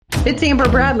It's Amber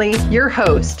Bradley, your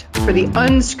host for the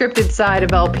unscripted side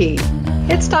of LP.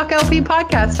 It's TalkLP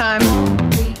podcast time.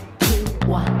 3, 2,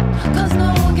 1. 'Cause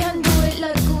no one can do it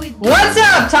like we do. What's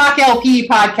up, TalkLP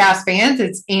podcast fans?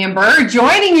 It's Amber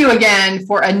joining you again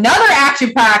for another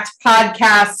action-packed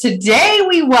podcast. Today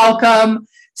we welcome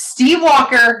Steve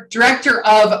Walker, Director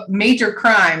of Major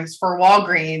Crimes for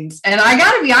Walgreens. And I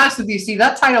got to be honest with you, Steve,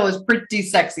 that title is pretty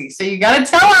sexy. So you got to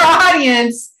tell our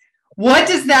audience, what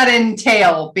does that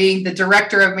entail, being the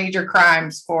Director of Major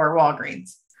Crimes for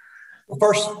Walgreens? Well,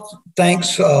 first,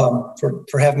 thanks for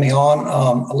having me on.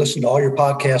 I listen to all your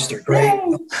podcasts. They're great.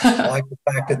 I like the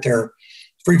fact that they're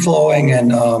free-flowing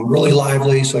and really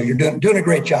lively. So you're doing a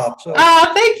great job. So,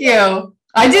 thank you.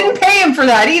 I didn't pay him for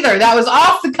that either. That was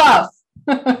off the cuff.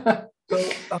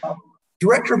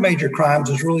 Director of Major Crimes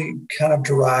is really kind of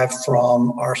derived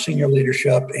from our senior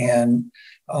leadership and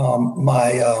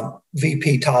my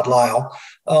VP, Todd Lyle.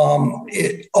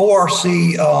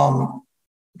 ORC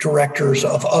directors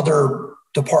of other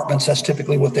departments, that's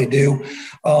typically what they do.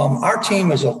 Our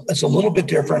team is a little bit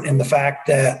different in the fact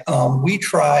that we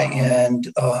try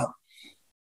and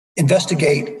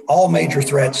investigate all major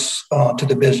threats to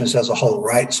the business as a whole,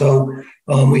 right? So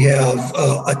we have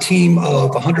a team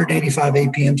of 185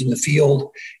 APMs in the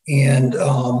field, and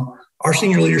our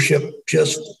senior leadership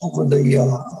just over the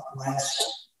last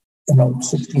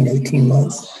 16, 18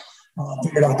 months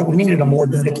figured out that we needed a more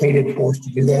dedicated force to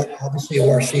do that. Obviously,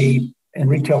 ORC and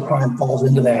retail crime falls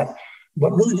into that.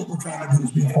 But really what we're trying to do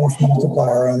is be a force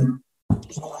multiplier. And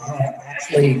so I have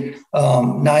actually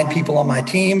 9 people on my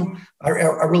team. I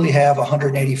really have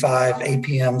 185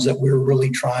 APMs that we're really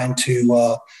trying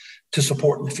to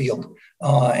support in the field.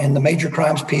 And the major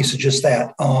crimes piece is just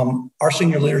that. Our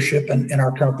senior leadership and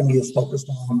our company is focused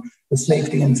on the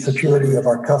safety and security of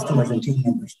our customers and team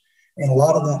members. And a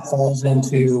lot of that falls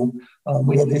into,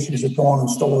 we have issues that go on in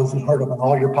stores. You've heard them on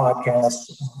all your podcasts.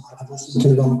 I've listened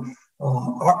to them.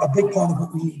 A big part of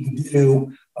what we need to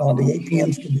do, the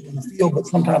APMs can do in the field, but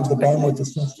sometimes the bandwidth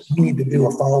is such that we need to do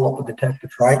a follow-up with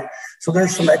detectives, right? So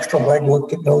there's some extra legwork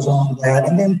that goes on with that.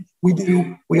 And then we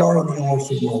are in the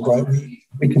ORC world, right?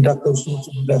 We conduct those sorts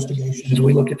of investigations.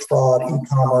 We look at fraud,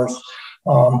 e-commerce.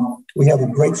 We have a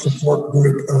great support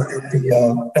group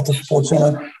at the support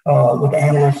center with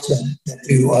analysts that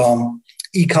do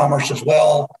e-commerce as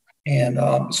well. And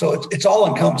so it's all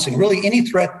encompassing. Really, any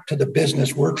threat to the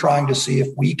business, we're trying to see if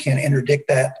we can interdict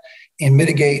that and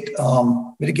mitigate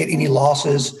any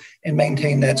losses and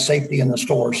maintain that safety in the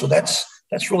store. So that's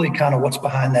really kind of what's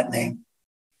behind that name.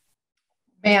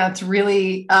 Man, it's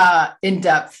really in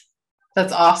depth.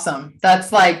 That's awesome.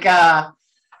 That's like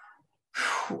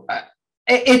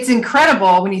it's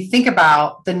incredible when you think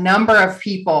about the number of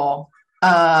people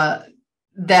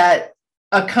that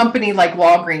a company like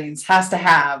Walgreens has to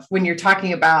have when you're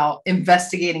talking about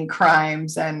investigating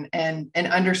crimes and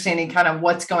understanding kind of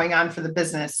what's going on for the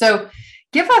business. So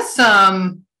give us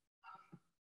some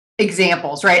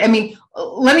examples, right? I mean,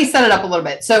 let me set it up a little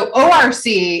bit. So ORC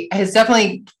has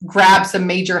definitely grabbed some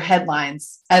major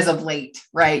headlines as of late,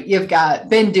 right? You've got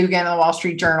Ben Dugan in the Wall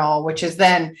Street Journal, which has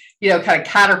then, kind of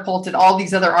catapulted all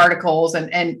these other articles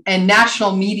and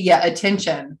national media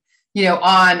attention,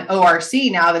 on ORC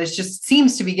now that it just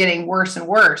seems to be getting worse and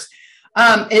worse.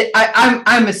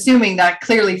 I'm assuming that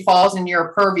clearly falls in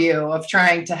your purview of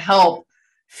trying to help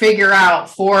figure out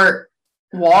for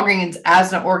Walgreens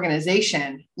as an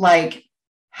organization, like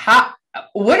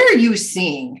what are you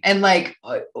seeing? And like,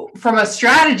 from a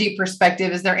strategy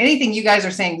perspective, is there anything you guys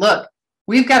are saying, look,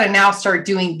 we've got to now start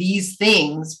doing these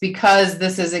things because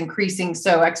this is increasing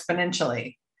so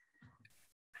exponentially?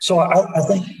 So I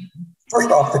think,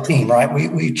 first off, the team, right?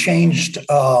 We changed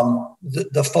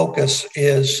the focus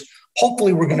is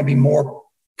hopefully we're going to be more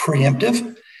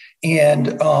preemptive.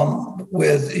 And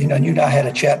with, you and I had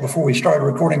a chat before we started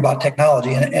recording about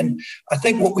technology. And I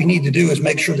think what we need to do is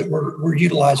make sure that we're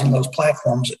utilizing those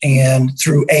platforms and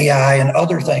through AI and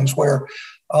other things where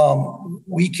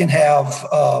we can have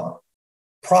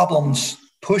problems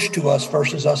pushed to us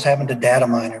versus us having to data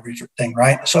mine everything,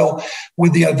 right? So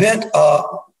with the event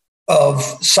of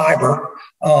cyber,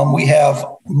 we have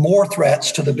more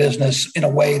threats to the business in a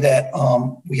way that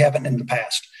we haven't in the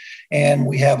past. And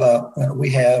we have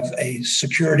a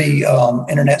security,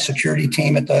 internet security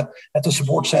team at the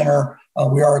support center.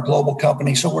 We are a global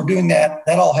company, so we're doing that.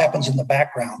 That all happens in the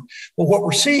background. But what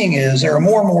we're seeing is there are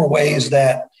more and more ways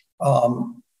that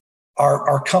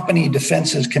our company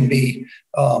defenses can be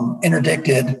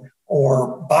interdicted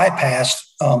or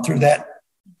bypassed through that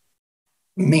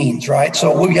means, right?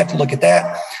 So we have to look at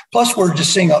that. Plus, we're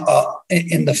just seeing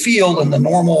in the field, in the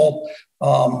normal,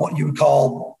 what you would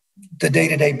call the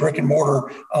day-to-day brick and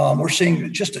mortar, we're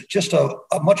seeing just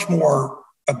a much more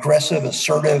aggressive,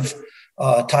 assertive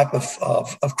type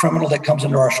of criminal that comes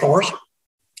into our stores.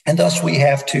 And thus we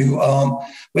have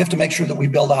to make sure that we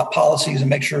build out policies and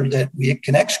make sure that we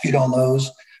can execute on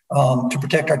those to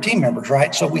protect our team members,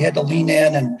 right? So we had to lean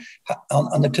in and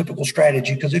on the typical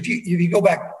strategy, because if you go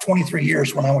back 23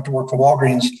 years when I went to work for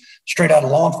Walgreens, straight out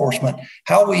of law enforcement,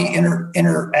 how we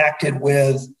interacted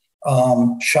with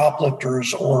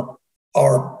shoplifters or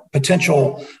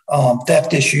potential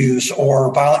theft issues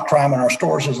or violent crime in our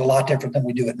stores is a lot different than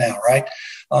we do it now, right?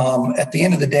 At the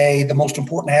end of the day, the most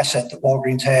important asset that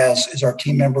Walgreens has is our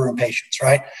team member and patients,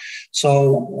 right?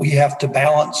 So we have to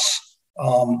balance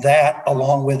that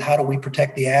along with how do we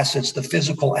protect the assets, the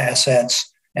physical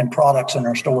assets and products in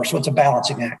our stores. So it's a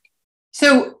balancing act.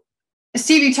 So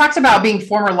Steve, you talked about being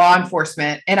former law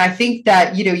enforcement, and I think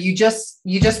that, you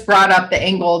just brought up the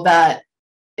angle that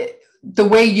the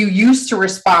way you used to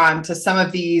respond to some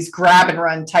of these grab and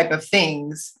run type of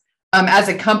things as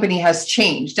a company has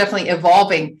changed, definitely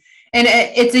evolving. And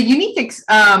it's a unique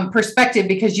perspective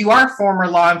because you are former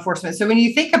law enforcement. So when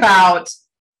you think about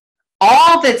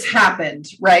all that's happened,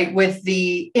 right, with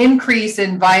the increase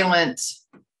in violent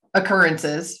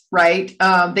occurrences, right,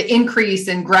 the increase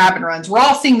in grab and runs, we're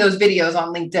all seeing those videos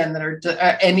on LinkedIn that are,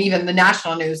 and even the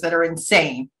national news, that are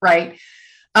insane, right?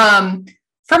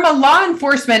 From a law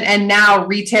enforcement and now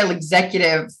retail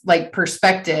executive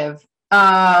perspective,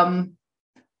 what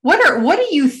do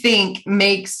you think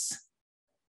makes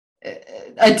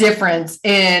a difference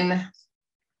in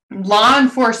law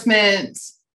enforcement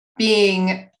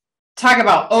being, talk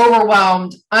about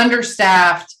overwhelmed,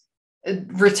 understaffed,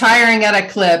 retiring at a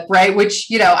clip, right? Which,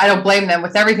 I don't blame them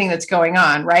with everything that's going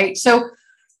on, right? So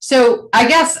I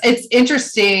guess it's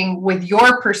interesting with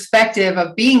your perspective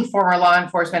of being former law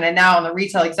enforcement and now on the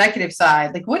retail executive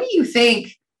side, what do you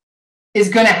think is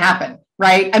going to happen,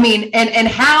 right? I mean, and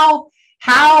how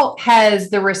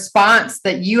has the response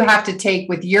that you have to take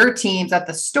with your teams at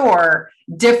the store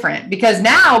different? Because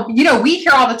now, we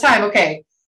hear all the time, okay,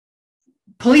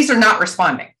 police are not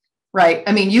responding, right?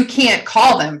 I mean, you can't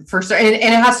call them for certain,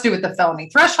 and it has to do with the felony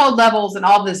threshold levels and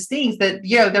all these things that,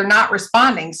 they're not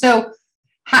responding. So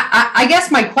I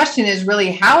guess my question is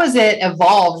really, how has it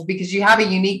evolved? Because you have a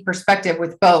unique perspective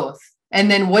with both. And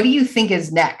then what do you think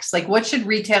is next? What should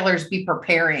retailers be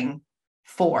preparing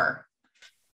for?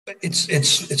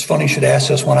 It's funny you should ask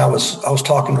this. When I was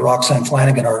talking to Roxanne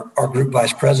Flanagan, our group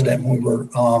vice president, when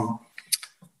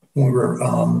we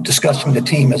were discussing the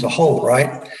team as a whole,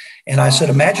 right? And I said,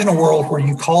 imagine a world where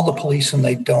you call the police and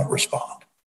they don't respond.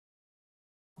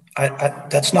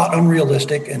 That's not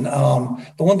unrealistic. And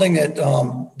the one thing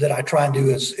that I try and do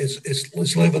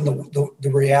is live in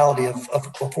the reality of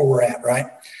where we're at, right?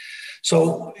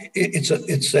 So it's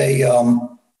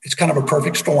kind of a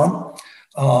perfect storm.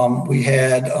 We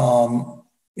had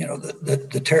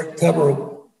the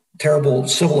terrible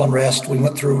civil unrest. We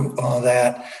went through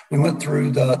that. We went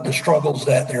through the struggles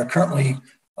that they're currently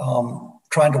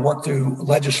trying to work through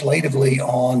legislatively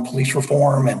on police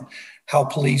reform and how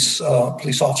police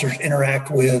officers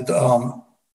interact with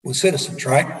citizens,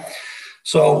 right?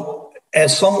 So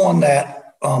as someone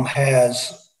that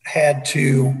has had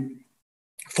to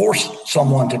force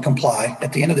someone to comply,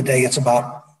 at the end of the day, it's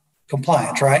about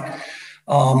compliance, right?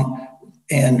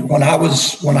 And when I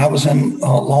was in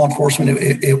law enforcement,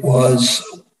 it was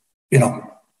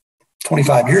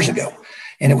 25 years ago,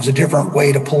 and it was a different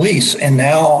way to police. And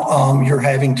now you're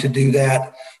having to do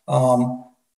that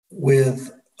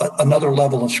with another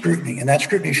level of scrutiny, and that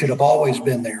scrutiny should have always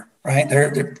been there, right?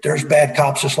 There's bad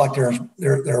cops, just like there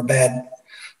are bad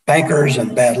bankers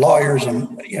and bad lawyers,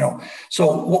 and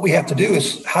So what we have to do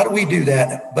is, how do we do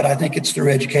that? But I think it's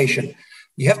through education.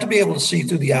 You have to be able to see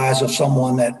through the eyes of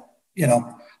someone that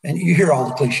and you hear all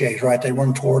the cliches, right? They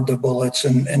run toward the bullets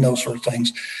and those sort of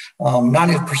things.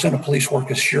 90% of police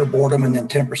work is sheer boredom, and then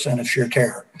 10% is sheer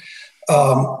terror.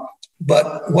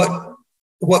 But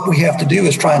what we have to do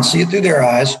is try and see it through their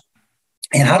eyes.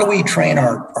 And how do we train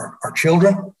our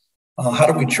children? How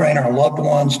do we train our loved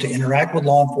ones to interact with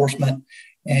law enforcement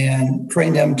and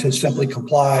train them to simply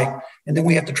comply? And then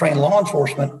we have to train law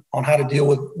enforcement on how to deal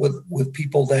with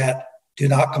people that do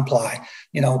not comply.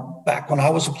 Back when I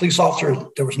was a police officer,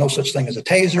 there was no such thing as a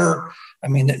taser. I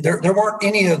mean, there weren't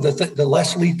any of the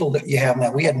less lethal that you have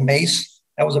now. We had mace.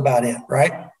 That was about it,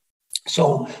 right?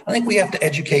 So I think we have to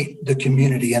educate the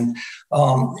community, and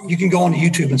you can go on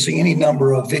YouTube and see any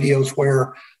number of videos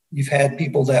where you've had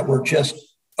people that were just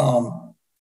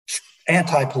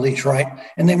anti-police, right?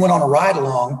 And they went on a ride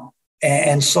along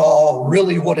and saw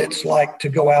really what it's like to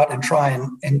go out and try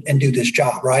and do this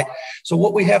job, right? So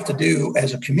what we have to do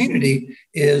as a community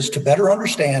is to better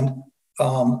understand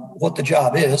what the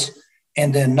job is,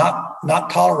 and then not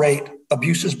tolerate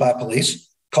abuses by police,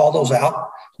 call those out.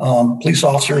 Police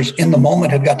officers in the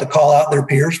moment have got to call out their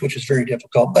peers, which is very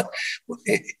difficult, but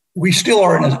we still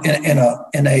are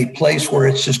in a place where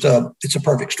it's a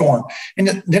perfect storm.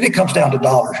 And then it comes down to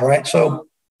dollars, right? So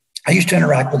I used to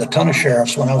interact with a ton of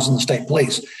sheriffs when I was in the state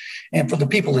police. And for the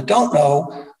people that don't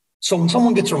know, so when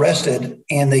someone gets arrested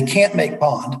and they can't make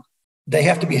bond, they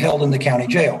have to be held in the county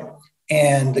jail.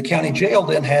 And the county jail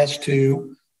then has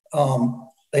to,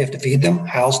 they have to feed them,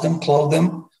 house them, clothe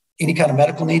them, any kind of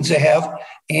medical needs they have.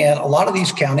 And a lot of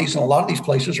these counties and a lot of these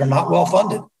places are not well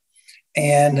funded.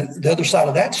 And the other side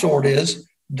of that sword is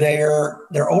they're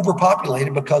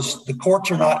overpopulated because the courts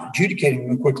are not adjudicating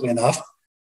them quickly enough.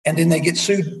 And then they get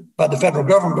sued by the federal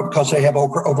government because they have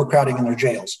overcrowding in their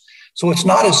jails. So it's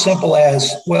not as simple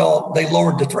as, well, they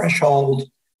lowered the threshold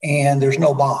and there's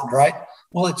no bond, right?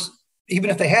 Well, it's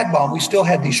even if they had bond, we still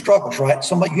had these struggles, right?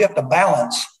 You have to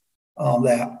balance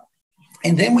that.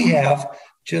 And then we have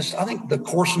I think the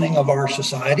coarsening of our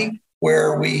society,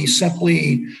 where we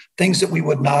simply, things that we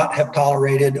would not have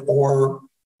tolerated or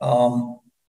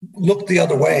looked the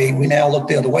other way, we now look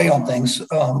the other way on things,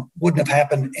 wouldn't have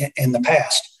happened in the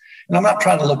past. And I'm not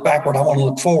trying to look backward, I want to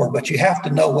look forward, but you have to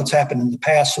know what's happened in the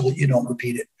past so that you don't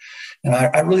repeat it. And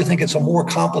I really think it's a more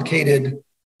complicated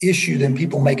issue than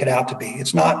people make it out to be.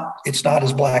 It's not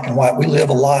as black and white. We live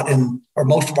a lot or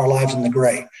most of our lives in the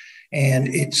gray. And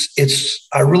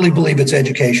I really believe it's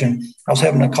education. I was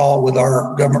having a call with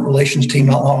our government relations team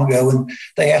not long ago, and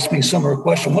they asked me a similar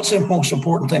question. What's the most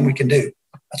important thing we can do?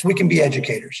 That's we can be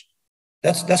educators.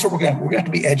 That's what we're going to have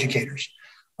to be educators.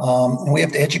 And we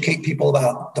have to educate people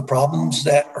about the problems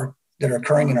that are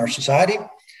occurring in our society.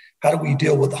 How do we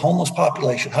deal with the homeless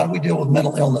population? How do we deal with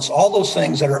mental illness? All those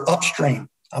things that are upstream.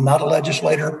 I'm not a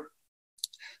legislator.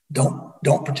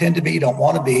 Don't pretend to be, don't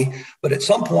want to be. But at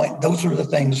some point, those are the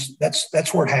things,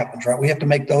 that's where it happens, right? We have to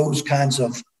make those kinds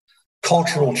of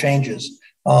cultural changes.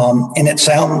 And it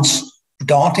sounds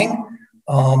daunting,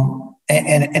 and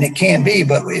it can be,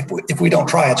 but if we don't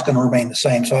try, it's going to remain the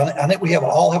same. So I think we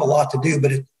all have a lot to do,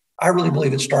 but I really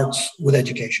believe it starts with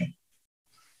education.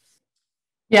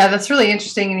 Yeah, that's really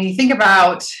interesting. And you think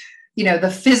about,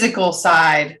 the physical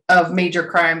side of major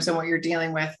crimes and what you're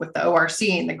dealing with the ORC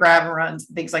and the grab and runs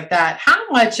and things like that. How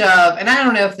much of, and I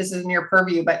don't know if this is in your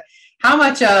purview, but how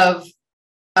much of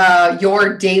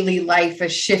your daily life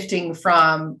is shifting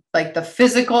from like the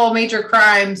physical major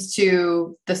crimes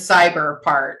to the cyber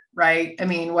part, right? I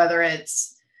mean, whether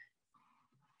it's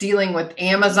dealing with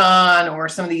Amazon or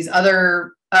some of these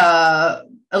other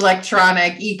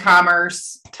electronic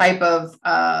e-commerce type of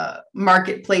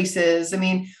marketplaces. I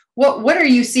mean, what are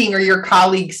you seeing or your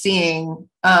colleagues seeing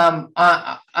on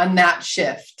that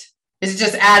shift? Is it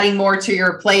just adding more to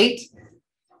your plate?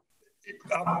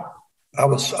 I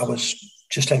was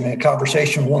just having a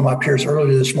conversation with one of my peers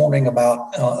earlier this morning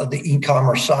about the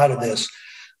e-commerce side of this.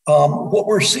 What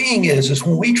we're seeing is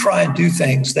when we try and do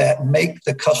things that make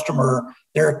their customer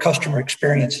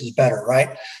experiences better,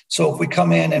 right? So if we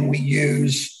come in and we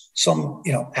use some,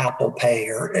 Apple Pay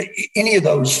or any of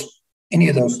those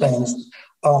things,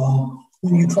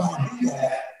 when you try and do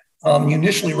that, you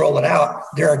initially roll it out,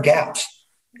 there are gaps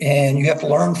and you have to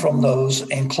learn from those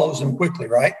and close them quickly,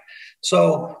 right?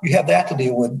 So you have that to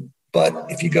deal with. But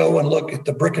if you go and look at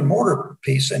the brick and mortar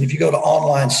piece, and if you go to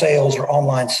online sales or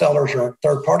online sellers or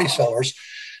third-party sellers,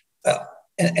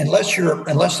 unless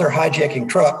they're hijacking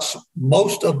trucks,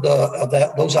 most of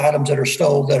those items that are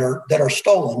stolen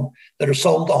that are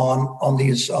sold on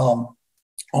these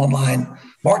online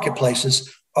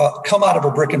marketplaces come out of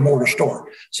a brick and mortar store.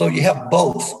 So you have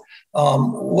both.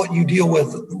 What you deal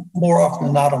with more often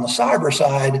than not on the cyber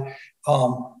side,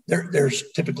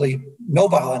 there's typically no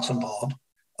violence involved.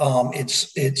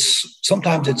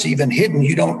 Sometimes it's even hidden.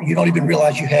 You don't even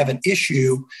realize you have an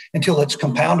issue until it's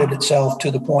compounded itself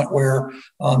to the point where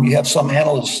you have some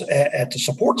analyst at the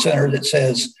support center that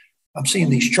says, I'm seeing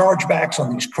these chargebacks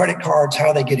on these credit cards. How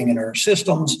are they getting into our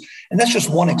systems? And that's just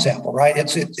one example, right?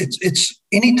 It's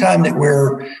anytime that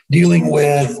we're dealing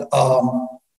with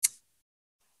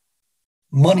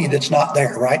money that's not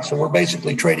there, right? So we're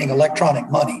basically trading electronic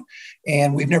money,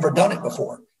 and we've never done it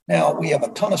before. Now, we have a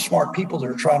ton of smart people that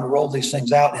are trying to roll these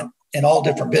things out in all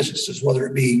different businesses, whether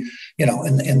it be, in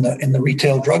the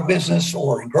retail drug business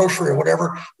or in grocery or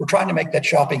whatever. We're trying to make that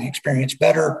shopping experience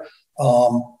better,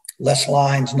 less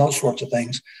lines and those sorts of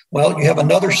things. Well, you have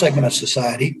another segment of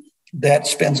society that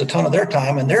spends a ton of their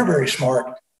time, and they're very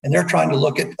smart and they're trying to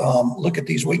look at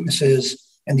these weaknesses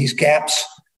and these gaps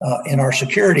in our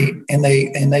security, and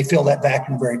they fill that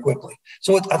vacuum very quickly.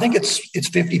 So I think it's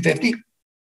 50-50.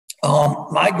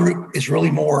 My group is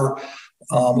really more.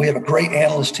 We have a great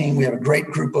analyst team. We have a great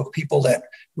group of people that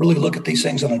really look at these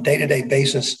things on a day-to-day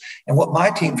basis. And what my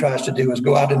team tries to do is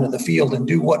go out into the field and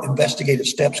do what investigative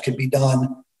steps can be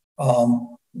done.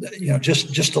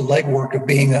 Just the legwork of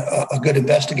being a good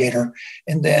investigator,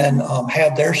 and then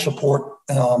have their support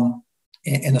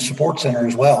in the support center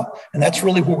as well. And that's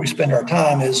really where we spend our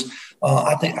time.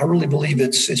 I really believe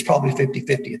it's probably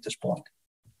 50-50 at this point.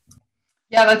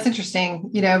 Yeah, that's interesting,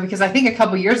 because I think a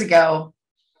couple of years ago,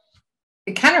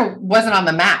 it kind of wasn't on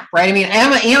the map, right? I mean,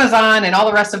 Amazon and all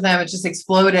the rest of them, it just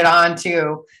exploded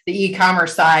onto the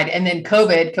e-commerce side. And then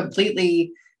COVID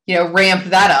completely,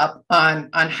 ramped that up on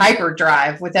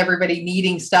hyperdrive with everybody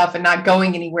needing stuff and not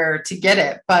going anywhere to get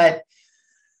it. But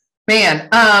man,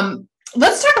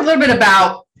 let's talk a little bit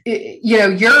about,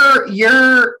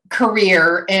 your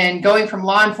career and going from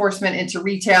law enforcement into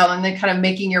retail and then kind of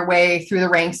making your way through the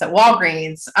ranks at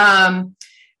Walgreens.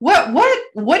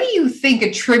 What do you think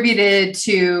attributed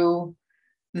to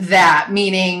that,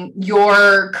 meaning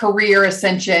your career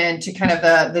ascension to kind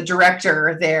of the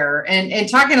director there, and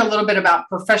talking a little bit about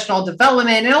professional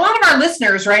development, and a lot of our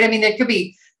listeners, right? I mean, there could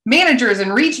be managers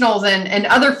and regionals and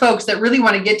other folks that really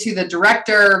want to get to the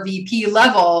director, VP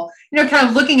level, kind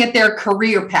of looking at their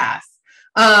career path.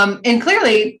 And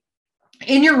clearly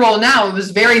in your role now, it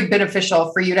was very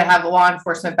beneficial for you to have a law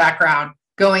enforcement background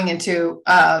going into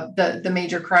the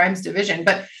major crimes division.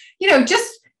 But,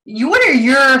 what are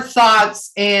your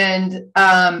thoughts and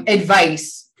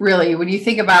advice, really, when you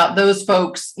think about those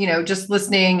folks, just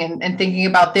listening and thinking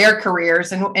about their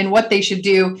careers and what they should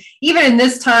do, even in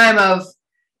this time of,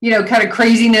 kind of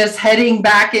craziness, heading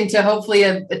back into hopefully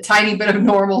a tiny bit of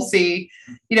normalcy?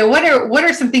 What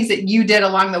are some things that you did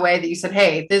along the way that you said,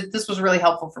 hey, this was really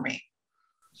helpful for me?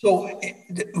 So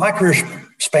my career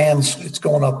spans, it's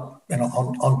going up,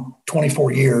 on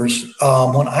 24 years.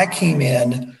 When I came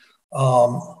in,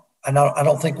 I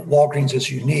don't think Walgreens is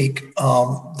unique.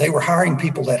 They were hiring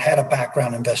people that had a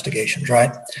background in investigations,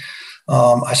 right?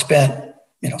 I spent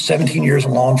 17 years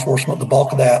in law enforcement, the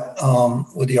bulk of that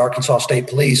with the Arkansas State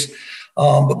Police.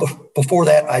 But before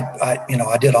that,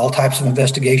 I did all types of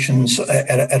investigations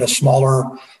at a smaller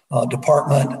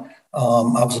department.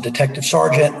 I was a detective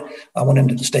sergeant. I went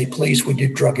into the state police. We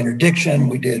did drug interdiction.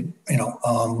 We did,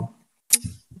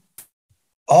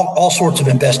 all sorts of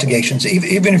investigations.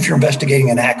 Even if you're investigating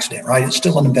an accident, right? It's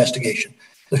still an investigation.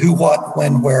 The who, what,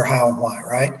 when, where, how, and why,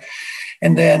 right?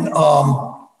 And then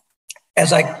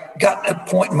as I got to a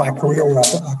point in my career where I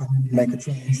thought I could make a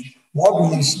change,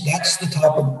 Walgreens, that's the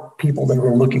type of people they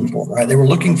were looking for, right? They were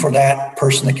looking for that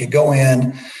person that could go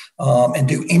in and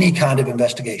do any kind of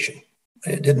investigation.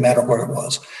 It didn't matter where it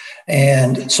was.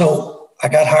 And so I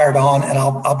got hired on, and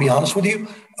I'll be honest with you,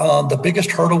 the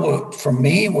biggest hurdle for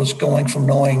me was going from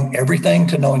knowing everything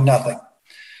to knowing nothing.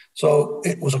 So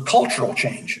it was a cultural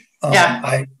change.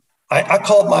 I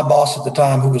called my boss at the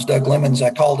time, who was Doug Lemons.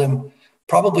 I called him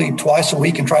probably twice a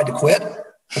week and tried to quit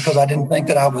because I didn't think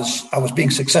that I was being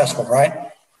successful,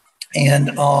 right? And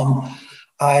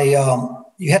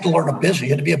you had to learn a business. You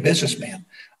had to be a businessman.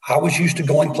 I was used to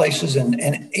going places, and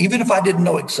even if I didn't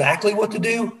know exactly what to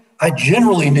do, I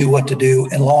generally knew what to do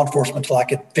in law enforcement until I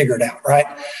could figure it out, right?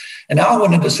 And now I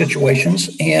went into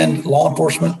situations, and law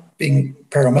enforcement, being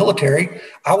paramilitary,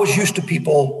 I was used to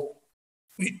people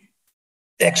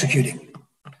executing.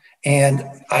 And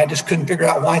I just couldn't figure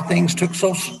out why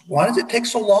why does it take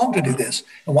so long to do this?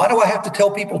 And why do I have to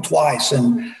tell people twice?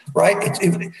 And right,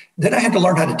 then I had to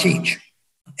learn how to teach,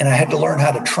 and I had to learn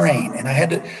how to train.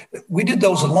 And we did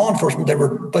those in law enforcement,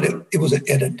 but it was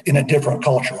in a different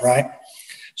culture, right?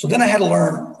 So then I had to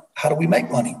learn, how do we make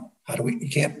money? You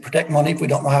can't protect money if we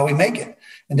don't know how we make it.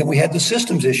 And then we had the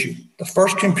systems issue. The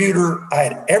first computer I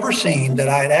had ever seen that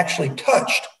I had actually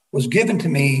touched was given to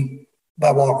me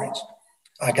by Walgreens.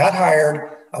 I got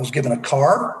hired. I was given a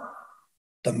car,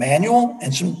 the manual,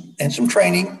 and some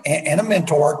training, and a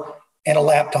mentor, and a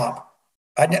laptop.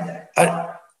 I'm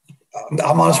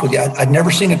honest with you. I'd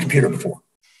never seen a computer before.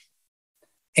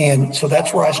 And so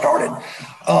that's where I started.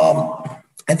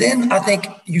 And then I think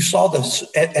you saw this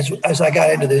as I got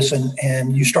into this,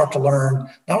 and you start to learn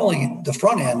not only the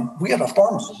front end. We had a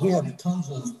pharmacy. We had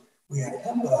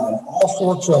all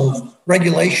sorts of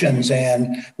regulations,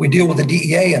 and we deal with the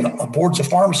DEA and boards of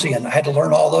pharmacy, and I had to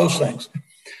learn all those things.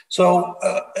 So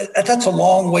that's a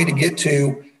long way to get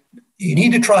to. You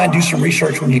need to try and do some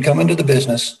research when you come into the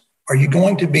business. Are you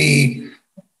going to be?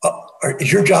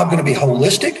 Is your job going to be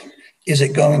holistic? Is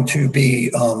it going to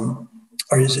be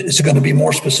Or is it going to be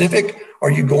more specific?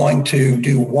 Are you going to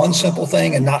do one simple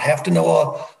thing and not have to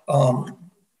know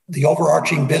the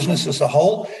overarching business as a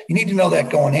whole? You need to know that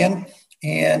going in.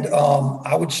 And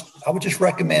I would just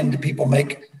recommend that people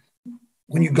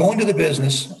when you go into the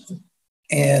business,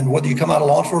 and whether you come out of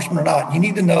law enforcement or not, you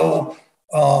need to know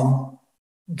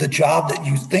the job that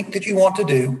you think that you want to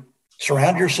do.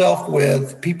 Surround yourself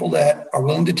with people that are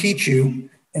willing to teach you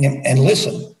and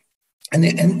listen.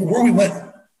 And where we went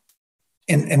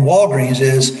in Walgreens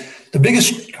is the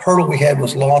biggest hurdle we had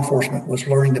was law enforcement, was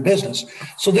learning the business.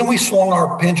 So then we swung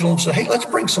our pendulum and said, hey, let's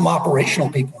bring some operational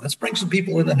people. Let's bring some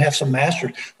people in that have some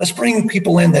masters. Let's bring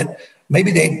people in that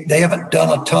maybe they haven't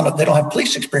done a ton of, they don't have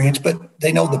police experience, but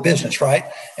they know the business, right?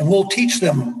 And we'll teach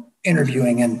them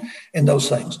interviewing and those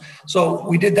things. So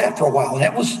we did that for a while, and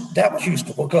that was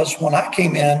useful, because when I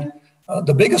came in,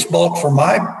 the biggest bulk for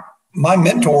my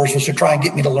mentors was to try and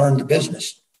get me to learn the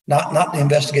business, not the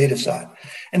investigative side.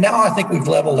 And now I think we've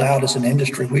leveled out as an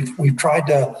industry. We've tried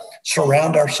to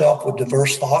surround ourselves with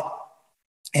diverse thought.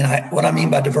 And what I mean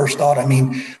by diverse thought, I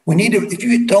mean, we need to, if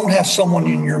you don't have someone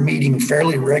in your meeting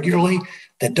fairly regularly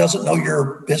that doesn't know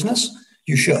your business,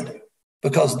 you should,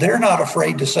 because they're not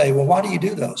afraid to say, well, why do you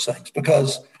do those things?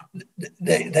 Because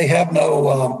they have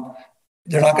no,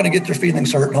 they're not going to get their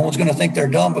feelings hurt. No one's going to think they're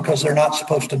dumb because they're not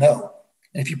supposed to know.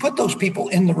 And if you put those people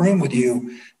in the room with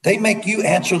you, they make you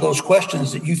answer those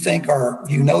questions that you think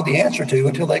you know the answer to,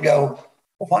 until they go,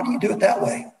 well, why do you do it that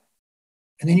way?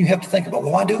 And then you have to think about,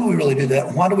 well, why do we really do that?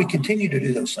 And why do we continue to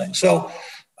do those things? So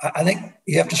I think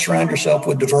you have to surround yourself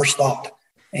with diverse thought.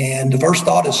 And diverse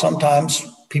thought is sometimes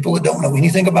people that don't know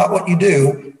anything about what you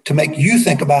do to make you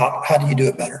think about how do you do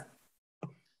it better.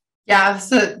 Yeah,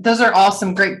 so those are all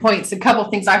some great points. A couple of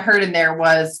things I heard in there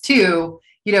was too,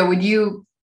 when you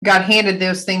got handed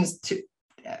those things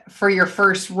for your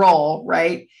first role,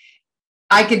 right?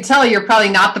 I could tell you're probably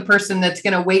not the person that's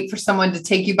going to wait for someone to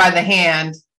take you by the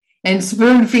hand and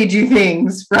spoon feed you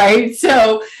things, right?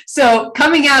 So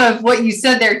coming out of what you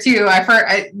said there too, I've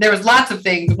heard there was lots of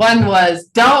things. One was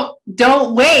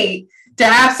don't wait to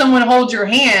have someone hold your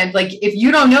hand. Like if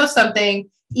you don't know something,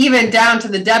 even down to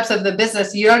the depths of the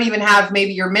business, you don't even have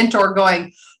maybe your mentor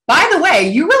going, by the way,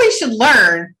 you really should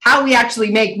learn how we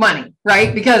actually make money,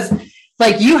 right? Because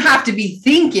like you have to be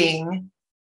thinking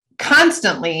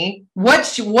constantly,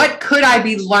 what could I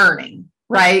be learning,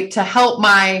 right? To help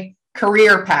my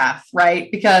career path,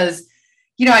 right? Because,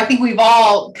 I think we've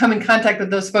all come in contact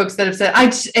with those folks that have said,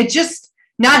 it's just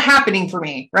not happening for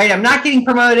me, right? I'm not getting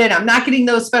promoted. I'm not getting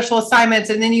those special assignments.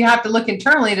 And then you have to look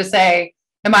internally to say,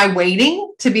 am I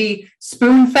waiting to be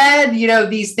spoon fed,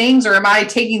 these things, or am I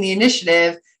taking the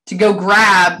initiative to go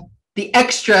grab the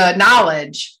extra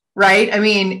knowledge, right? I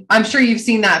mean, I'm sure you've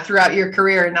seen that throughout your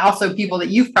career, and also people that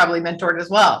you've probably mentored as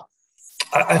well.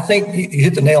 I think you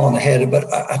hit the nail on the head,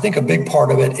 but I think a big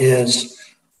part of it is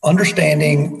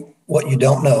understanding what you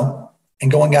don't know and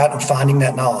going out and finding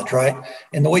that knowledge, right?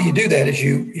 And the way you do that is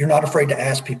you're not afraid to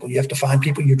ask people. You have to find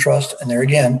people you trust. And there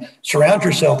again, surround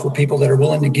yourself with people that are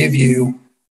willing to give you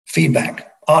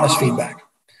feedback, honest feedback.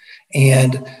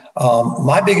 And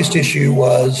my biggest issue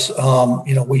was,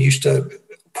 we used to,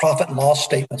 profit and loss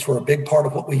statements were a big part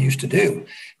of what we used to do.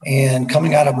 And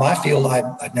coming out of my field,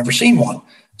 I'd never seen one.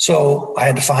 So I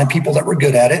had to find people that were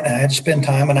good at it, and I had to spend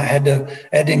time, and I had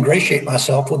to ingratiate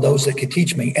myself with those that could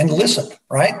teach me and listen,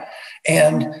 right?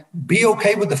 And be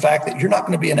okay with the fact that you're not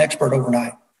going to be an expert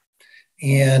overnight.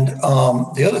 And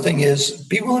the other thing is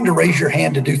be willing to raise your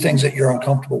hand to do things that you're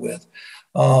uncomfortable with.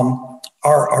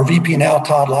 Our VP now,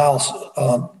 Todd Lyles,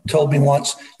 told me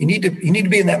once, you need to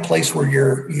be in that place where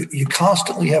you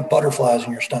constantly have butterflies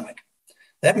in your stomach.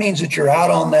 That means that you're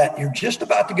out on that, you're just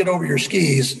about to get over your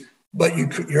skis, but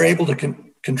you're able to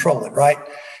control it, right?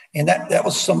 And that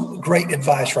was some great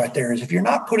advice right there, is if you're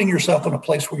not putting yourself in a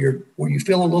place where you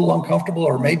feel a little uncomfortable,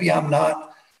 or maybe I'm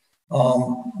not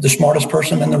the smartest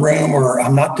person in the room, or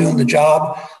I'm not doing the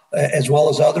job as well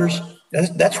as others,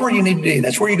 that's where you need to be.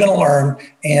 That's where you're going to learn.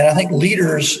 And I think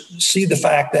leaders see the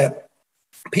fact that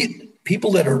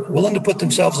people that are willing to put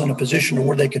themselves in a position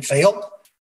where they could fail,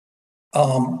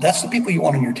 that's the people you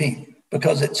want on your team,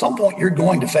 because at some point you're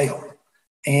going to fail.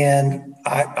 And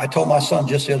I told my son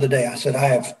just the other day, I said, I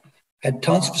have had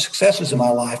tons of successes in my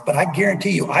life, but I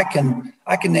guarantee you, I can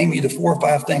name you the 4 or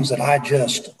 5 things that I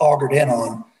just augured in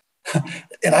on,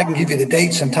 and I can give you the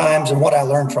dates and times and what I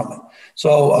learned from it.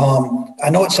 So I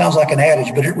know it sounds like an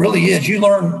adage, but it really is.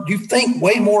 You think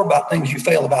way more about things you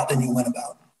fail about than you win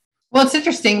about. Well, it's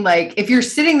interesting. Like if you're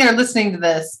sitting there listening to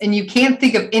this and you can't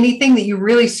think of anything that you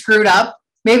really screwed up,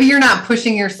 maybe you're not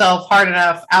pushing yourself hard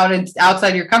enough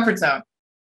outside your comfort zone.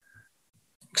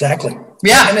 Exactly.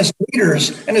 Yeah. And as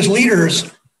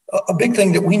leaders, a big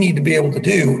thing that we need to be able to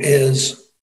do is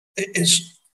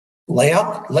lay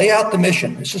out the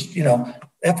mission. It's just,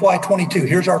 FY22.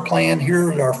 Here's our plan.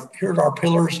 Here's our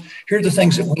pillars. Here are the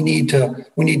things that we need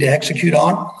to execute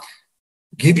on.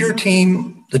 Give your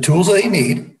team the tools that they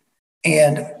need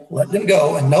and let them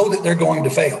go and know that they're going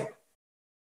to fail.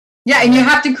 Yeah. And you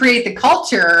have to create the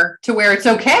culture to where it's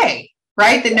okay,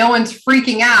 right? That no one's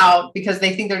freaking out because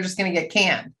they think they're just going to get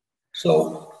canned.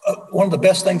 So one of the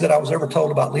best things that I was ever told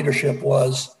about leadership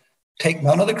was take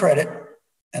none of the credit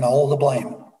and all of the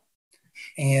blame.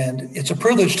 And it's a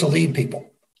privilege to lead people.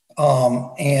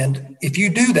 And if you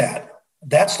do that,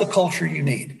 that's the culture you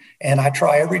need. And I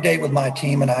try every day with my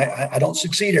team, and I don't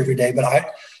succeed every day, but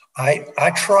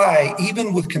I try,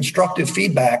 even with constructive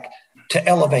feedback, to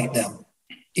elevate them.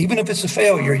 Even if it's a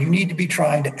failure, you need to be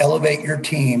trying to elevate your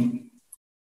team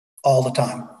all the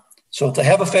time. So if they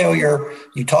have a failure,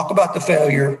 you talk about the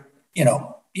failure,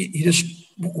 you just,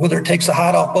 whether it takes the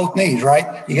hide off both knees,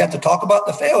 right? You have to talk about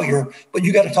the failure, but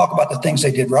you got to talk about the things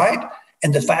they did right.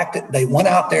 And the fact that they went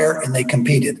out there and they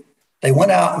competed. They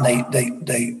went out and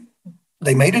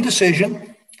they made a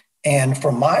decision. And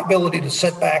from my ability to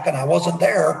sit back and I wasn't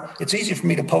there, it's easy for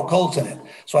me to poke holes in it.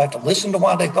 So I have to listen to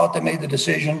why they thought they made the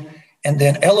decision and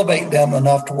then elevate them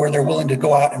enough to where they're willing to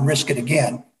go out and risk it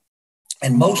again.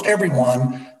 And most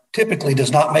everyone typically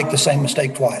does not make the same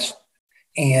mistake twice.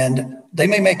 And they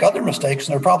may make other mistakes,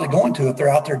 and they're probably going to if they're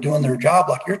out there doing their job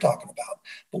like you're talking about.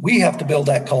 But we have to build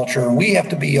that culture, and we have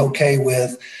to be okay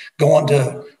with going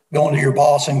to your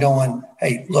boss and going,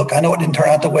 hey, look, I know it didn't turn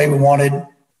out the way we wanted.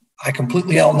 I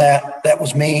completely own that. That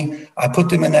was me. I put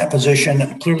them in that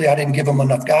position. Clearly, I didn't give them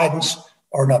enough guidance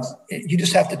or enough. You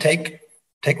just have to take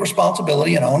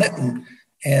responsibility and own it.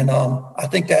 And I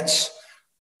think that's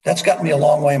gotten me a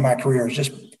long way in my career, is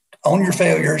just own your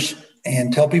failures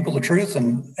and tell people the truth.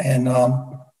 And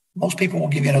most people will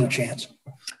give you another chance.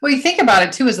 Well, you think about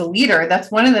it too, as a leader,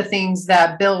 that's one of the things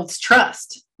that builds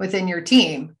trust within your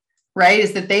team, right?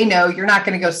 Is that they know you're not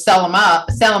going to go sell them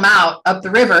out up the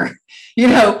river,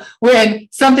 when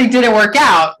something didn't work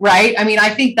out. Right. I mean, I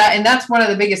think that's one of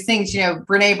the biggest things,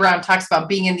 Brene Brown talks about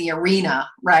being in the arena,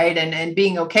 right. And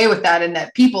being okay with that, and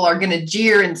that people are going to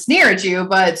jeer and sneer at you,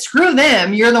 but screw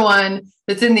them. You're the one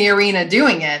that's in the arena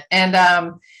doing it. And,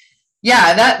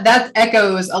 that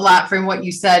echoes a lot from what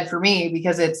you said for me,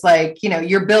 because it's like,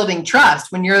 you're building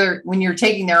trust when you're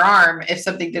taking their arm if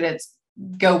something didn't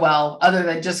go well, other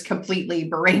than just completely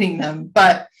berating them.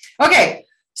 But okay,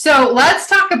 so let's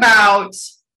talk about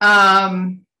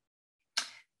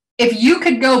if you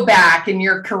could go back in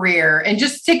your career and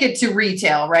just stick it to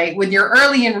retail, right? When you're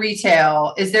early in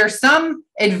retail, is there some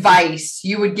advice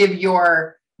you would give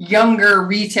your younger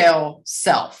retail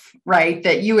self? Right.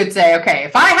 That you would say, okay,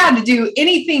 if I had to do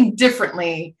anything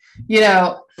differently,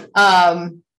 what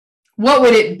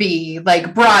would it be,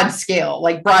 like broad scale,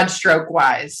 like broad stroke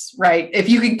wise, right? If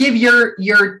you could give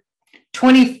your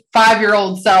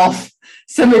 25-year-old self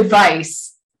some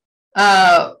advice,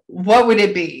 what would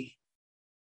it be?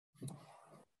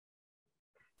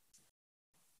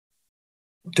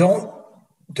 Don't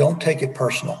take it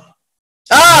personal.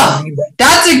 Oh,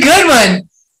 that's a good one.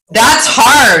 That's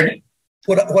hard.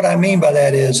 What I mean by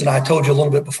that is, and I told you a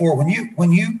little bit before,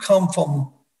 when you come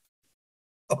from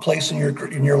a place in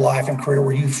your life and career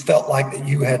where you felt like that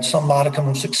you had some modicum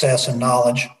of success and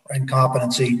knowledge and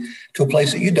competency to a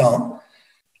place that you don't,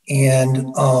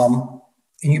 and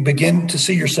you begin to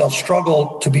see yourself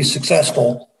struggle to be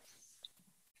successful,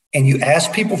 and you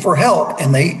ask people for help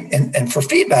and for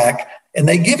feedback, and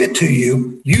they give it to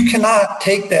you, you cannot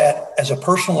take that as a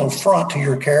personal affront to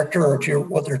your character or to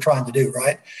what they're trying to do,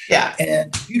 right? Yeah.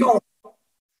 And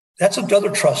that's another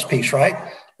trust piece,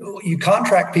 right? You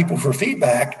contract people for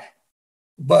feedback,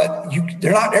 but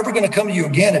they're not ever going to come to you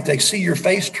again if they see your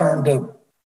face turn to,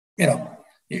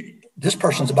 this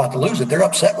person's about to lose it. They're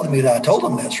upset with me that I told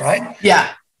them this, right?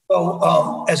 Yeah.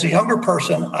 So as a younger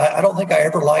person, I don't think I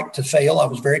ever liked to fail. I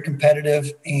was very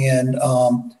competitive, and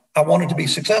I wanted to be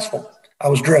successful. I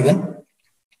was driven,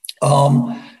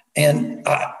 and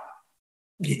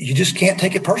you just can't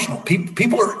take it personal.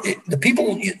 People are the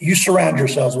people you surround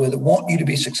yourselves with want you to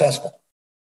be successful,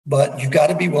 but you've got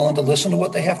to be willing to listen to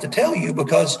what they have to tell you,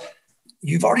 because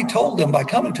you've already told them by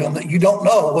coming to them that you don't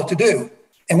know what to do.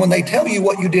 And when they tell you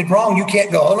what you did wrong, you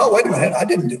can't go, oh no, wait a minute, I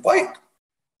didn't do. Wait.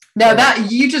 No,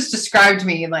 that you just described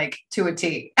me like to a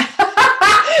T.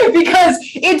 Because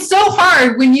it's so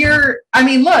hard when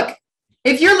look,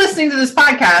 if you're listening to this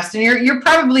podcast and you're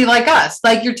probably like us,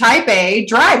 like you're type A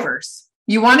drivers,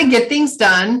 you want to get things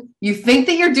done. You think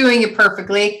that you're doing it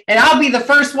perfectly. And I'll be the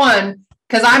first one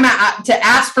because I'm to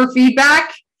ask for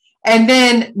feedback and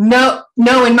then know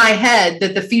in my head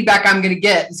that the feedback I'm going to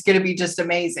get is going to be just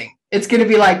amazing. It's going to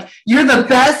be like, you're the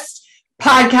best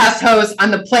podcast host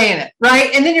on the planet,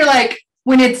 right? And then you're like,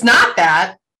 when it's not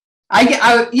that,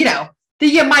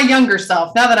 you get my younger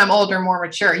self, now that I'm older and more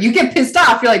mature, you get pissed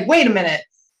off. You're like, wait a minute,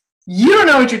 you don't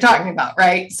know what you're talking about,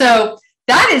 right? So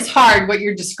that is hard, what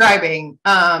you're describing,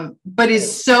 but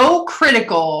is so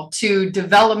critical to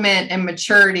development and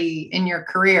maturity in your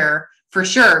career, for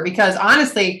sure. Because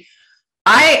honestly,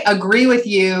 I agree with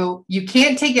you. You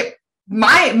can't take it.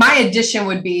 My addition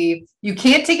would be, you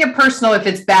can't take it personal if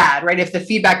it's bad, right? If the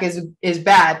feedback is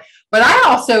bad. But I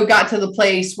also got to the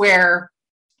place where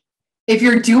if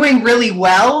you're doing really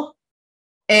well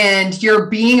and you're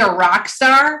being a rock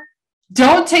star,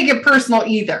 don't take it personal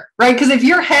either, right? Because if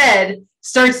your head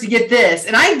starts to get this,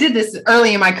 and I did this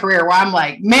early in my career where I'm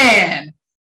like, man,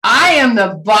 I am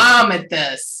the bomb at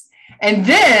this. And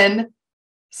then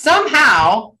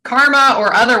somehow, karma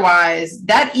or otherwise,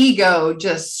 that ego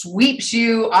just sweeps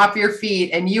you off your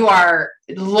feet and you are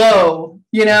low,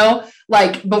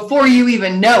 like before you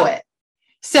even know it.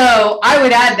 So I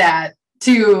would add that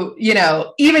to,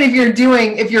 even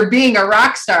if you're being a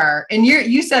rock star, and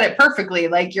you said it perfectly,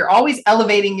 like you're always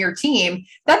elevating your team,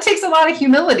 that takes a lot of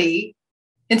humility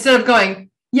instead of going,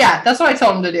 yeah, that's what I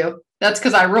told them to do. That's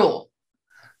because I rule.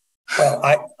 Well,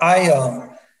 I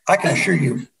can assure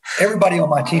you, everybody on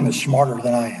my team is smarter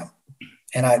than I am.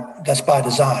 And that's by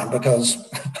design, because,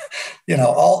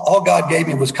 all God gave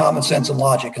me was common sense and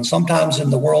logic. And sometimes in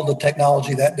the world of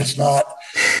technology, that does not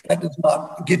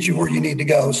get you where you need to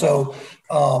go. So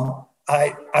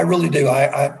I really do.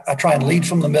 I try and lead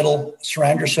from the middle,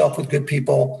 surround yourself with good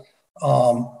people,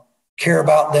 care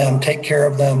about them, take care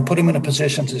of them, put them in a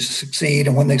position to succeed.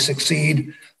 And when they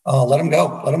succeed, let them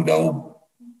go.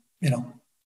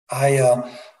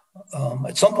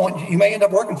 At some point you may end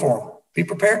up working for them. Be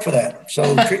prepared for that. So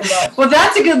treat them nice. Well,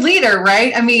 that's a good leader,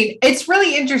 right? I mean, it's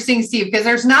really interesting, Steve, because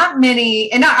there's not many,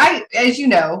 and I, as you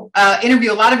know,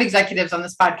 interview a lot of executives on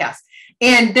this podcast,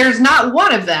 and there's not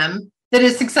one of them that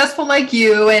is successful like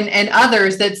you and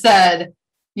others that said,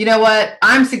 you know what,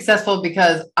 I'm successful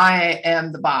because I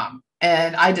am the bomb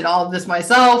and I did all of this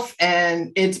myself.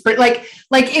 And it's like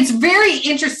it's very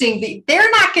interesting that they're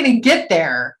not going to get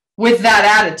there with that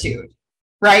attitude,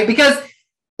 right? Because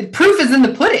proof is in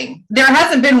the pudding. There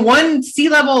hasn't been one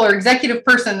C-level or executive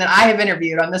person that I have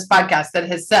interviewed on this podcast that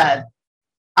has said,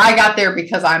 I got there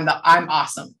because I'm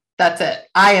awesome. That's it.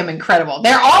 I am incredible.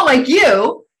 They're all like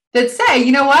you that say,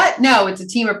 you know what? No, it's a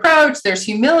team approach. There's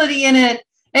humility in it.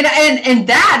 And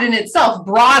that in itself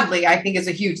broadly, I think is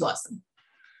a huge lesson.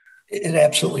 It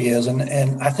absolutely is.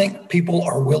 And I think people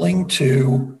are willing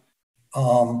to,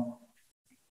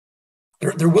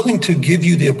 they're willing to give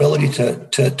you the ability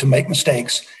to make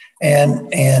mistakes. And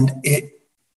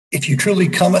if you truly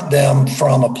come at them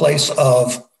from a place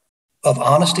of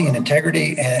honesty and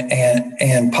integrity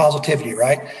and positivity,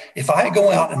 right? If I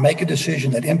go out and make a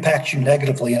decision that impacts you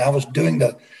negatively, and I was doing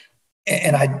the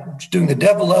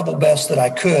devil level best that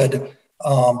I could,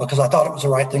 because I thought it was the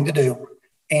right thing to do,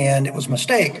 and it was a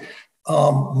mistake,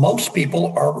 most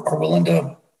people are willing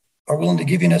to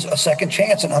give you a second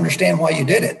chance and understand why you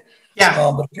did it.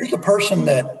 Yeah. But if you're the person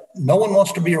that no one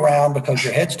wants to be around because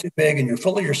your head's too big and you're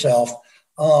full of yourself,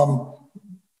 a lot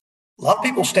of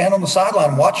people stand on the sideline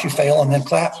and watch you fail and then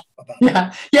clap about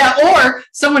it. Yeah. Or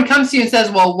someone comes to you and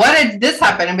says, well, what did this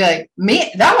happen? And be like,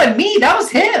 that was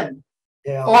him.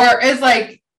 Yeah. Or it's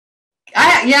like,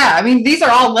 I mean, these are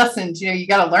all lessons, you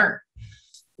got to learn.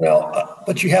 Well,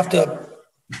 but you have to,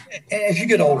 as you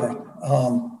get older,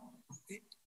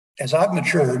 as I've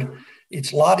matured,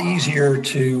 it's a lot easier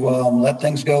to let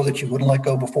things go that you wouldn't let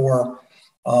go before,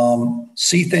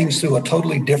 see things through a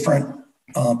totally different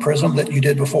prism that you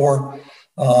did before.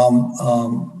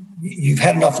 You've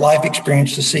had enough life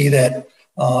experience to see that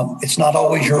it's not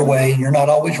always your way, you're not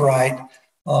always right.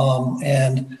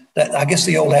 And that, I guess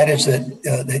the old adage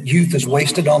that youth is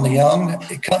wasted on the young,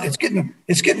 it's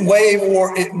getting way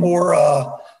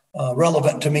more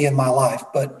relevant to me in my life.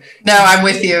 But no, I'm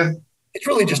with you. It's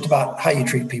really just about how you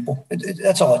treat people.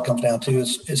 That's all it comes down to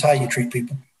is how you treat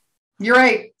people. You're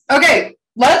right. Okay,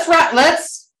 let's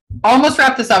almost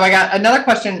wrap this up. I got another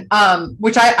question,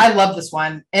 which I love this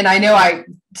one, and I know I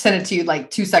sent it to you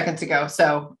like 2 seconds ago.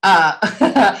 So that's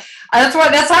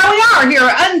how we are here,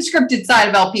 unscripted side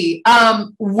of LP.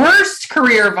 Worst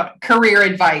career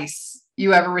advice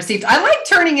you ever received? I like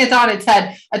turning it on its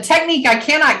head. A technique I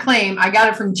cannot claim. I got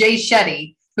it from Jay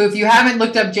Shetty, who, if you haven't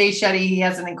looked up Jay Shetty, he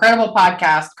has an incredible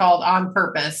podcast called On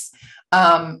Purpose.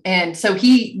 And so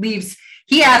he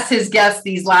he asked his guests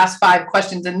these last 5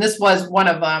 questions, and this was one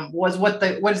of them, was what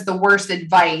is the worst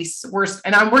advice,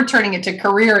 and we're turning it to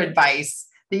career advice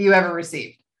that you ever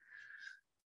received?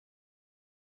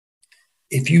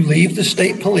 If you leave the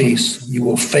state police, you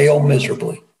will fail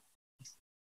miserably.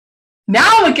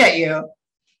 Now look at you.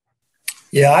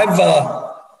 Yeah,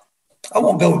 I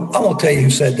won't tell you who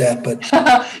said that, but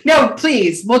no,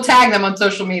 please. We'll tag them on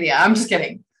social media. I'm just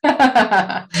kidding.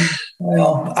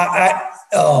 Well,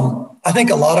 I think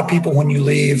a lot of people, when you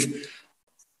leave,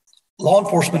 law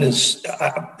enforcement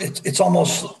it's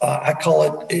almost, I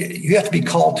call it, you have to be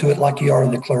called to it like you are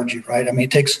the clergy, right? I mean,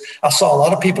 I saw a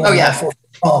lot of people in law enforcement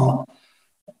come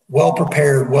well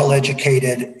prepared, well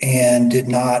educated, and did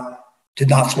not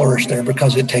flourish there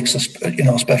because it takes a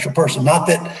special person. Not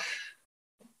that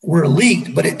we're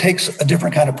elite, but it takes a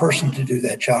different kind of person to do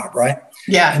that job, right?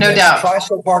 Yeah, and no doubt. Try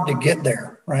so hard to get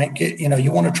there, right?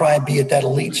 You want to try and be at that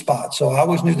elite spot. So I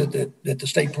always knew that the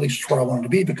state police was where I wanted to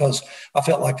be, because I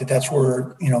felt like that's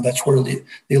where the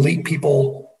elite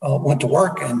people went to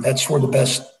work, and that's where the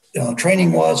best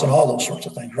training was, and all those sorts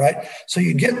of things, right? So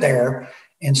you get there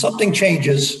and something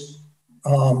changes.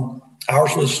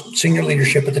 Ours was senior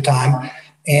leadership at the time,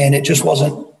 and it just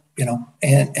wasn't,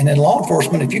 and in law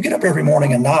enforcement, if you get up every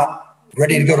morning and not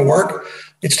ready to go to work,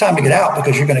 it's time to get out,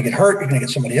 because you're going to get hurt. You're going to get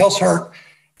somebody else hurt.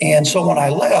 And so when I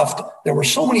left, there were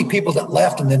so many people that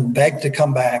left and then begged to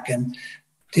come back. And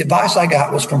the advice I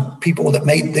got was from people that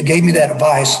gave me that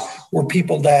advice were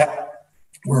people that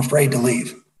were afraid to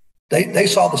leave. They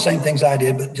saw the same things I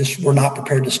did, but just were not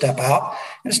prepared to step out.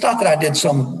 And it's not that I did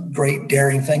some great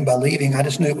daring thing by leaving. I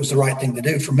just knew it was the right thing to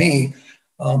do for me,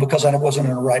 because I wasn't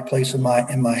in the right place in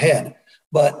my head.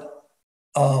 But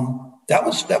that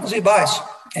was the advice,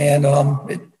 and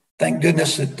thank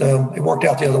goodness it worked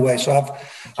out the other way. So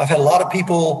I've had a lot of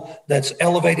people that's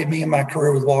elevated me in my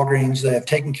career with Walgreens, that have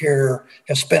taken care,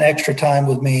 have spent extra time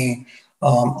with me.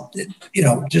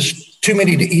 Just too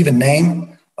many to even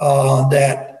name,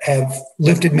 that have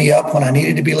lifted me up when I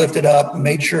needed to be lifted up,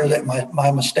 made sure that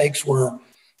my mistakes were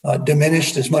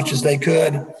diminished as much as they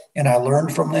could, and I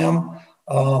learned from them.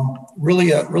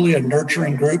 Really a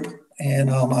nurturing group.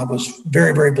 And I was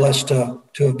very, very blessed to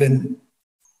have been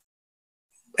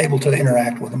able to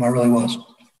interact with them. I really was.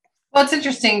 Well, it's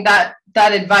interesting that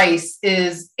advice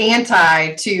is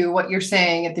anti to what you're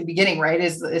saying at the beginning, right?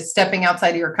 Is stepping outside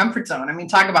of your comfort zone. I mean,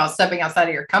 talk about stepping outside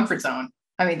of your comfort zone.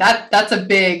 I mean, that's a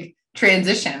big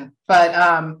transition. But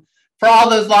for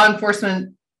all those law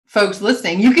enforcement folks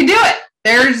listening, you can do it.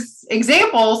 There's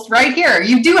examples right here.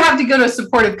 You do have to go to a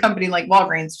supportive company like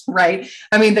Walgreens, right?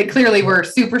 I mean, they clearly were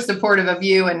super supportive of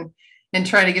you and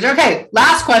trying to get, okay,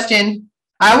 last question.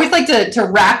 I always like to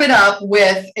wrap it up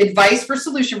with advice for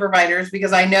solution providers,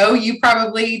 because I know you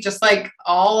probably, just like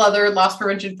all other loss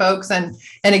prevention folks and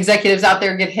executives out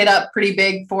there, get hit up pretty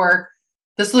big for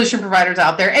the solution providers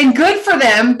out there, and good for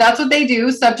them. That's what they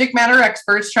do. Subject matter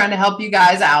experts trying to help you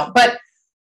guys out. But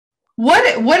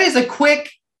what is a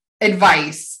quick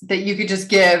advice that you could just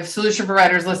give solution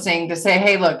providers listening to say,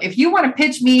 hey, look, if you want to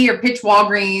pitch me or pitch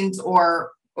Walgreens,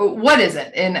 or what is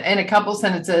it in a couple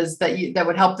sentences that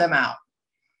would help them out?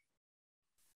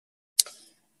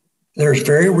 There's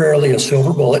very rarely a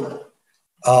silver bullet,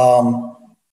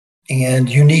 and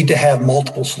you need to have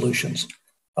multiple solutions.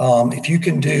 If you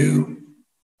can do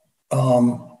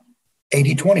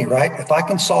 80-20, right? If I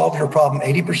can solve your problem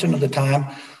 80% of the time,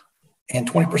 and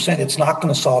 20% it's not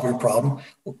going to solve your problem,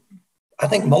 I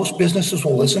think most businesses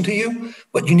will listen to you,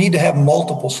 but you need to have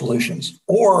multiple solutions,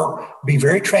 or be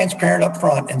very transparent up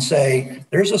front and say,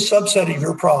 there's a subset of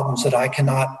your problems that I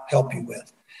cannot help you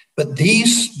with. But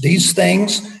these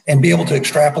things, and be able to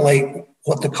extrapolate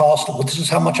what the cost of, this is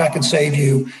how much I can save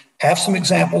you, have some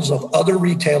examples of other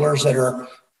retailers that are,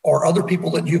 or other people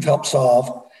that you've helped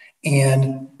solve,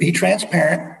 and be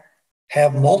transparent,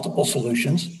 have multiple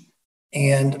solutions,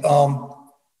 and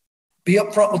be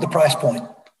upfront with the price point.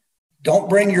 Don't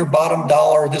bring your bottom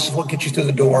dollar. This is what gets you through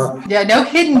the door. Yeah, no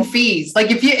hidden fees.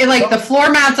 Like if you the floor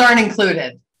mats aren't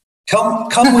included. Come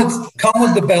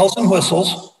with the bells and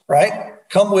whistles, right?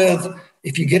 Come with,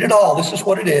 if you get it all, this is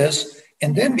what it is,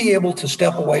 and then be able to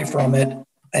step away from it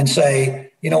and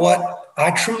say, you know what?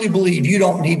 I truly believe you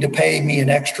don't need to pay me an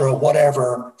extra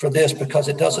whatever for this, because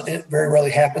it very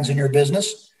rarely happens in your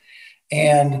business.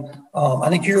 And I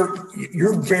think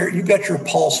you've got your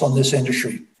pulse on this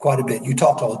industry quite a bit. You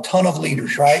talk to a ton of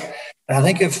leaders, right? And I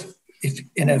think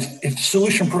if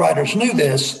solution providers knew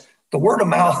this, the word of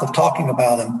mouth of talking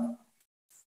about them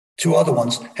to other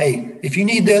ones, hey, if you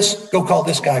need this, go call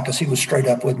this guy because he was straight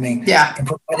up with me, and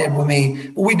provided with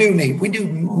me. But we do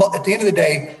at the end of the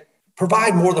day,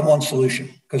 provide more than one solution,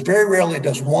 because very rarely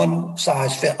does one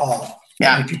size fit all.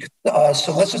 Yeah.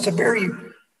 So unless it's a very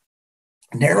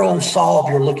narrow solve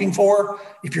you're looking for,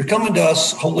 if you're coming to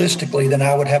us holistically, then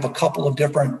I would have a couple of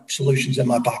different solutions in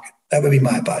my pocket. That would be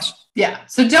my advice. Yeah.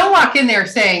 So don't walk in there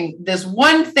saying this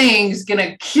one thing's going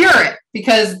to cure it,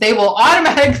 because they will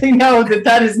automatically know that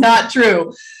that is not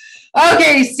true.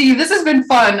 Okay, Steve, this has been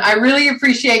fun. I really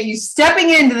appreciate you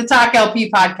stepping into the TalkLP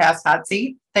podcast hot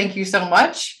seat. Thank you so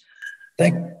much. No,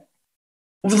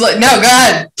 go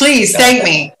ahead. Please thank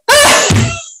me.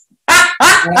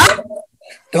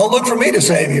 Don't look for me to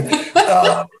save you.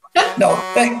 No,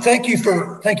 thank you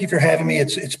for having me.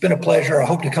 It's been a pleasure. I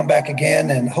hope to come back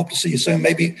again and hope to see you soon.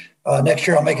 Maybe next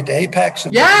year I'll make it to Apex.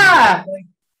 Yeah.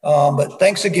 But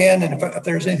thanks again. And if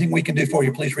there's anything we can do for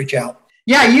you, please reach out.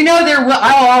 Yeah,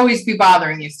 I'll always be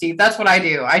bothering you, Steve. That's what I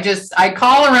do. I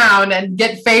call around and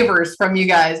get favors from you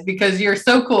guys because you're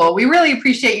so cool. We really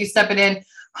appreciate you stepping in.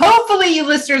 Hopefully you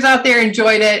listeners out there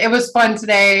enjoyed it. It was fun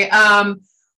today.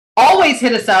 Always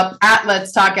hit us up at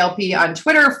Let's Talk LP on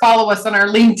Twitter. Follow us on our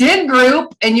LinkedIn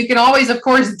group. And you can always, of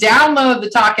course, download the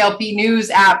Talk LP News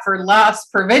app for loss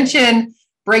prevention,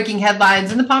 breaking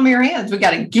headlines in the palm of your hands. We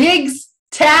got a gigs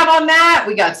tab on that.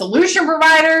 We got solution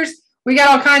providers. We got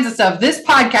all kinds of stuff. This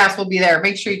podcast will be there.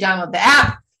 Make sure you download the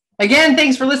app. Again,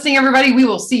 thanks for listening, everybody. We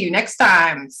will see you next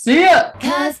time. See ya.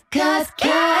 Cause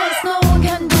no one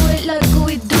can do it like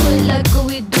we do it, like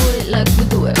we do it, like we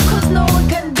do it. Cause no one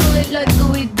can do it like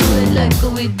we do it, like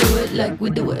we do it, like we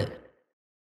do it.